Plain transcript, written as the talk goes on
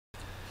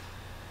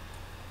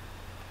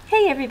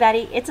Hey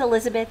everybody, it's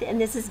Elizabeth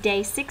and this is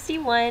day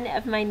 61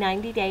 of my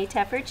 90-day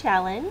TUF'ER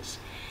challenge.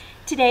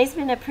 Today's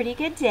been a pretty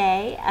good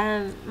day.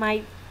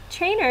 My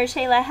trainer,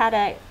 Shayla, had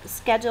a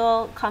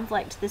schedule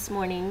conflict this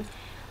morning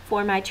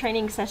for my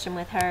training session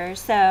with her,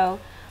 so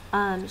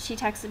she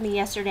texted me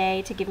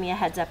yesterday to give me a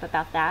heads up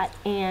about that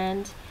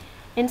and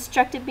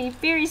instructed me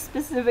very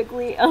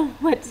specifically on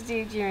what to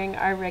do during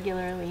our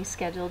regularly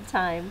scheduled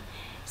time.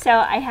 So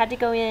I had to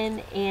go in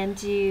and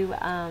do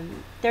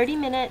 30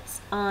 minutes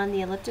on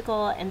the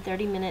elliptical and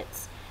 30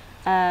 minutes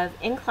of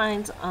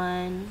inclines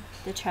on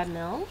the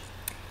treadmill.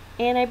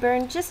 And I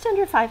burned just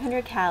under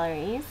 500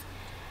 calories,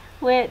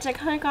 which I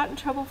kind of got in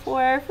trouble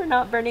for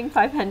not burning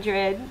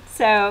 500.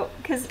 So,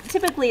 because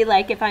typically,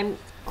 like, if I'm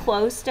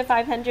close to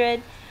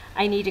 500,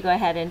 I need to go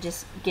ahead and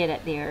just get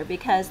it there,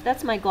 because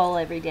that's my goal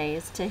every day,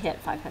 is to hit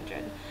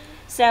 500.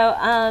 So,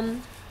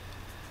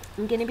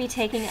 I'm going to be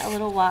taking a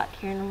little walk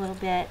here in a little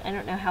bit. I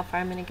don't know how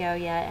far I'm going to go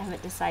yet. I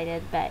haven't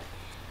decided, but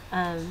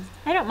I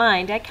don't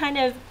mind. I kind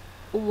of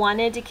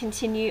wanted to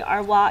continue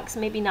our walks,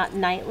 maybe not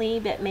nightly,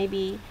 but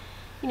maybe,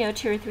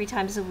 2 or 3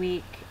 times a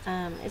week.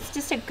 It's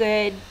just a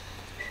good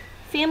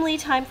family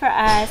time for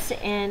us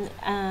and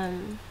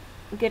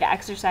good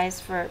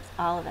exercise for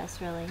all of us,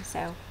 really.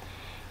 So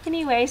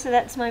anyway, so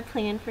that's my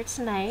plan for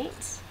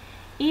tonight.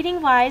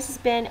 Eating wise has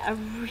been a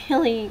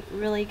really,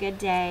 really good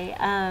day.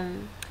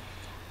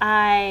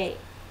 I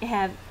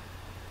have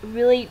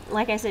really,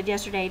 like I said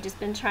yesterday, just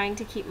been trying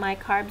to keep my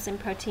carbs and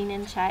protein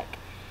in check,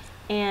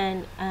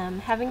 and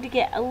having to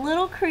get a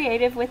little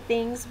creative with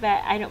things,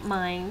 but I don't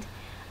mind.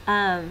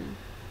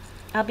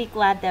 I'll be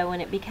glad though when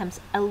it becomes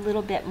a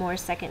little bit more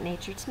second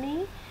nature to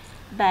me,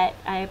 but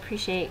I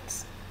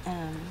appreciate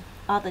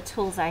all the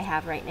tools I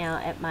have right now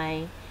at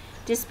my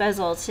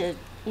disposal to,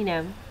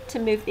 to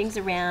move things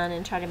around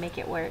and try to make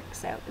it work.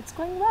 So it's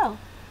going well.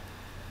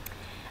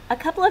 A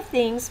couple of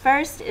things.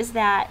 First is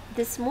that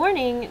this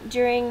morning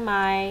during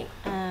my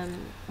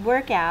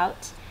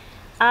workout,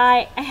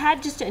 I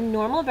had just a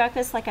normal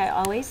breakfast like I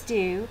always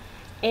do,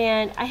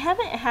 and I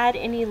haven't had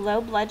any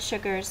low blood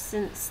sugars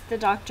since the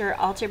doctor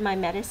altered my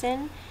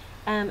medicine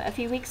a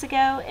few weeks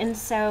ago, and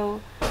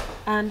so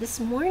this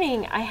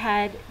morning I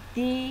had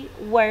the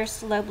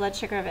worst low blood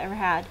sugar I've ever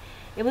had.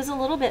 It was a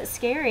little bit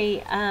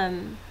scary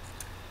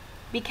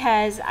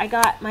because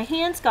my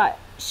hands got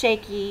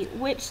shaky,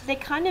 which they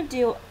kind of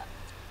do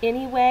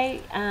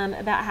anyway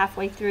about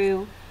halfway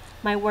through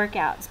my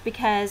workouts,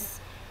 because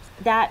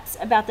that's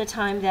about the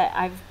time that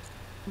I've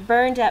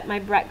burned up my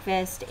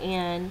breakfast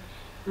and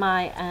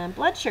my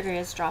blood sugar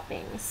is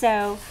dropping.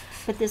 So,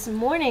 but this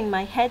morning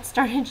my head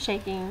started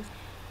shaking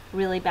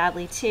really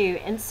badly too,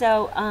 and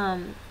so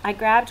I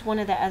grabbed one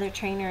of the other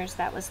trainers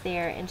that was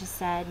there and just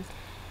said,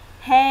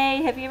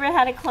 hey, have you ever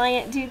had a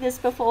client do this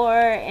before,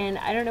 and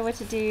I don't know what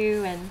to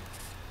do. And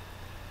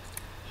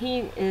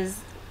he is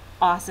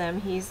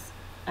awesome. He's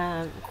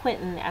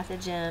Quentin at the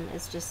gym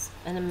is just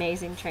an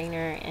amazing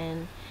trainer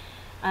and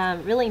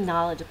really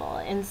knowledgeable.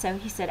 And so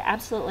he said,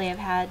 absolutely, I've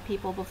had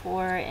people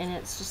before, and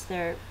it's just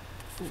they're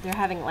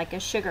having like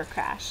a sugar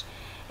crash.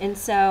 And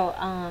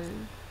so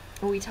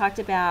we talked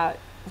about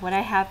what I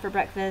have for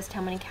breakfast,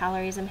 how many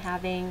calories I'm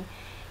having,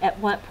 at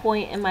what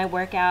point in my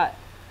workout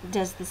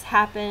does this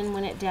happen,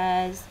 when it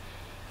does.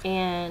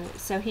 And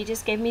so he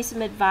just gave me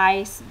some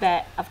advice,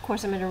 but of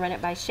course I'm going to run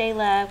it by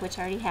Shayla, which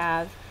I already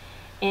have.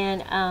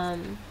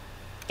 And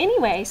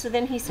anyway, so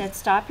then he said,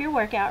 stop your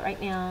workout right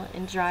now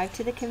and drive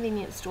to the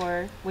convenience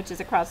store, which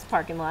is across the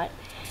parking lot,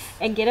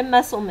 and get a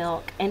muscle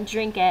milk and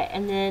drink it,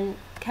 and then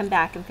come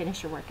back and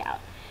finish your workout.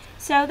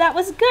 So that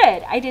was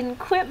good. I didn't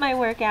quit my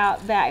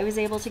workout, but I was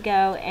able to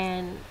go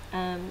and,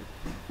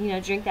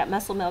 drink that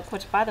muscle milk,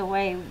 which, by the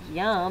way,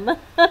 yum.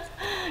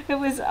 It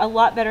was a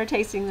lot better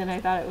tasting than I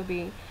thought it would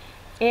be.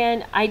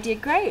 And I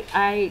did great.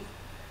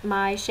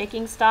 My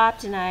shaking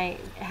stopped, and I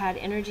had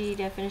energy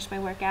to finish my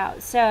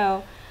workout.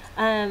 So,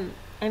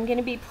 I'm going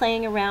to be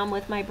playing around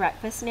with my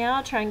breakfast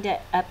now, trying to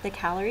up the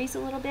calories a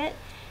little bit.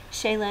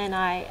 Shayla and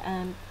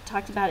I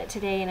talked about it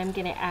today, and I'm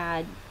going to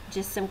add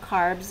just some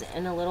carbs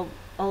and a little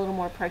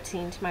more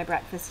protein to my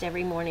breakfast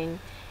every morning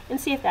and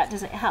see if that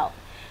doesn't help.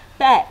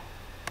 But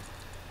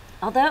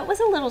although it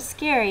was a little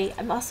scary,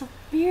 I'm also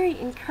very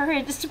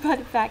encouraged by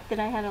the fact that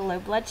I had a low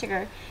blood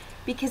sugar,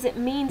 because it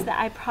means that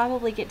I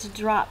probably get to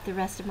drop the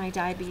rest of my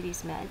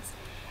diabetes meds.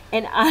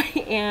 And I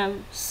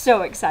am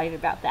so excited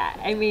about that.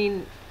 I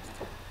mean,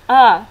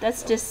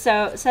 that's just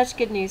such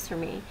good news for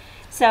me.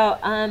 So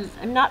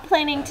I'm not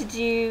planning to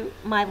do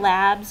my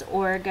labs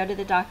or go to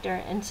the doctor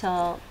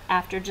until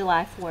after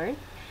July 4th.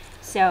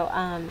 So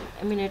I'm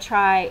going to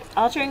try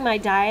altering my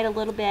diet a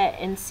little bit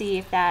and see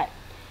if that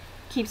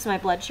keeps my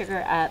blood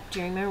sugar up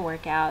during my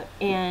workout.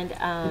 And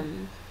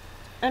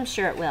I'm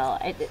sure it will.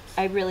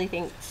 I really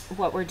think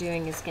what we're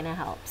doing is going to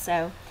help.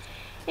 So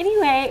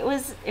anyway,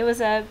 it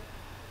was a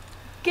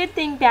good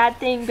thing, bad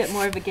thing, but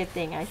more of a good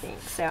thing, I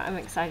think. So I'm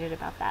excited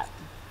about that.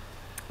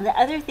 The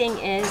other thing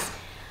is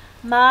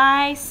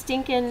my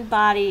stinking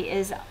body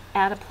is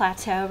at a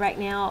plateau right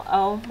now.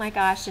 Oh my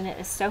gosh, and it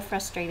is so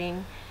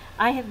frustrating.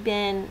 I have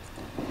been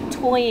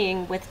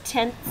toying with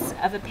tenths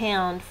of a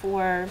pound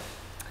for,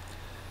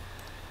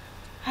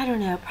 I don't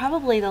know,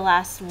 probably the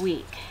last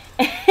week.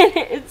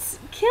 It's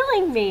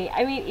killing me.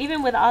 I mean,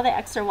 even with all the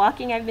extra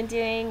walking I've been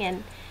doing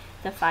and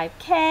the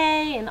 5K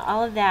and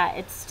all of that,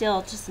 it's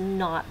still just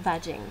not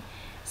budging.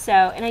 So,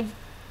 and I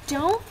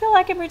don't feel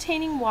like I'm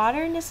retaining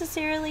water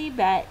necessarily,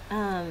 but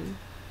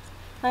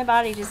my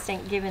body just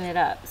ain't giving it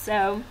up.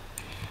 So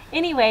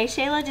anyway,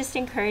 Shayla just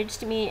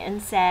encouraged me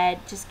and said,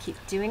 just keep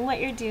doing what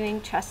you're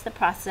doing, trust the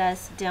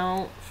process,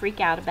 don't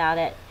freak out about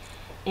it,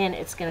 and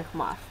it's going to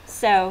come off.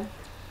 So,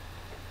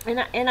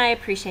 and I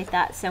appreciate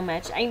that so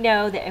much. I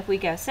know that if we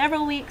go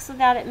several weeks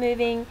without it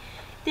moving,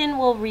 then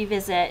we'll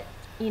revisit,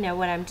 you know,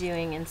 what I'm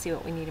doing and see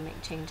what we need to make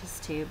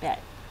changes to. But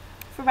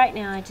for right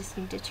now, I just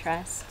need to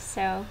trust.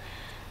 So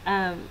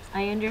I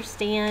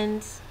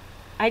understand.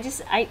 I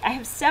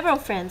have several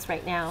friends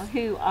right now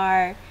who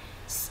are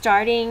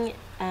starting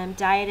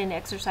diet and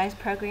exercise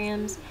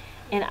programs,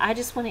 and I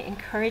just want to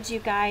encourage you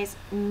guys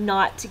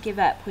not to give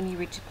up when you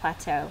reach a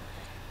plateau,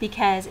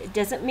 because it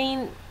doesn't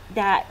mean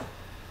that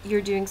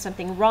you're doing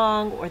something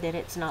wrong or that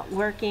it's not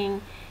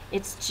working.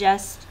 It's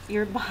just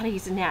your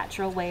body's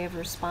natural way of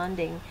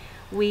responding.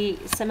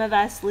 Some of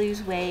us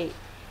lose weight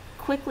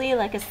quickly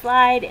like a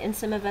slide, and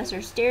some of us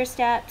are stair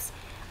steps.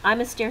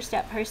 I'm a stair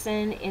step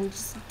person, and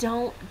just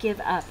don't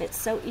give up. It's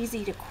so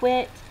easy to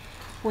quit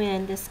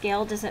when the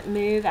scale doesn't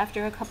move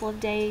after a couple of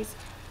days,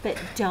 but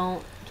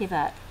don't give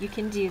up. You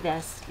can do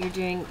this. You're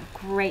doing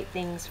great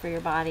things for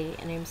your body,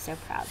 and I'm so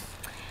proud.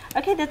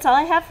 Okay, that's all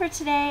I have for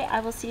today. I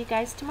will see you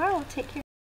guys tomorrow. Take care.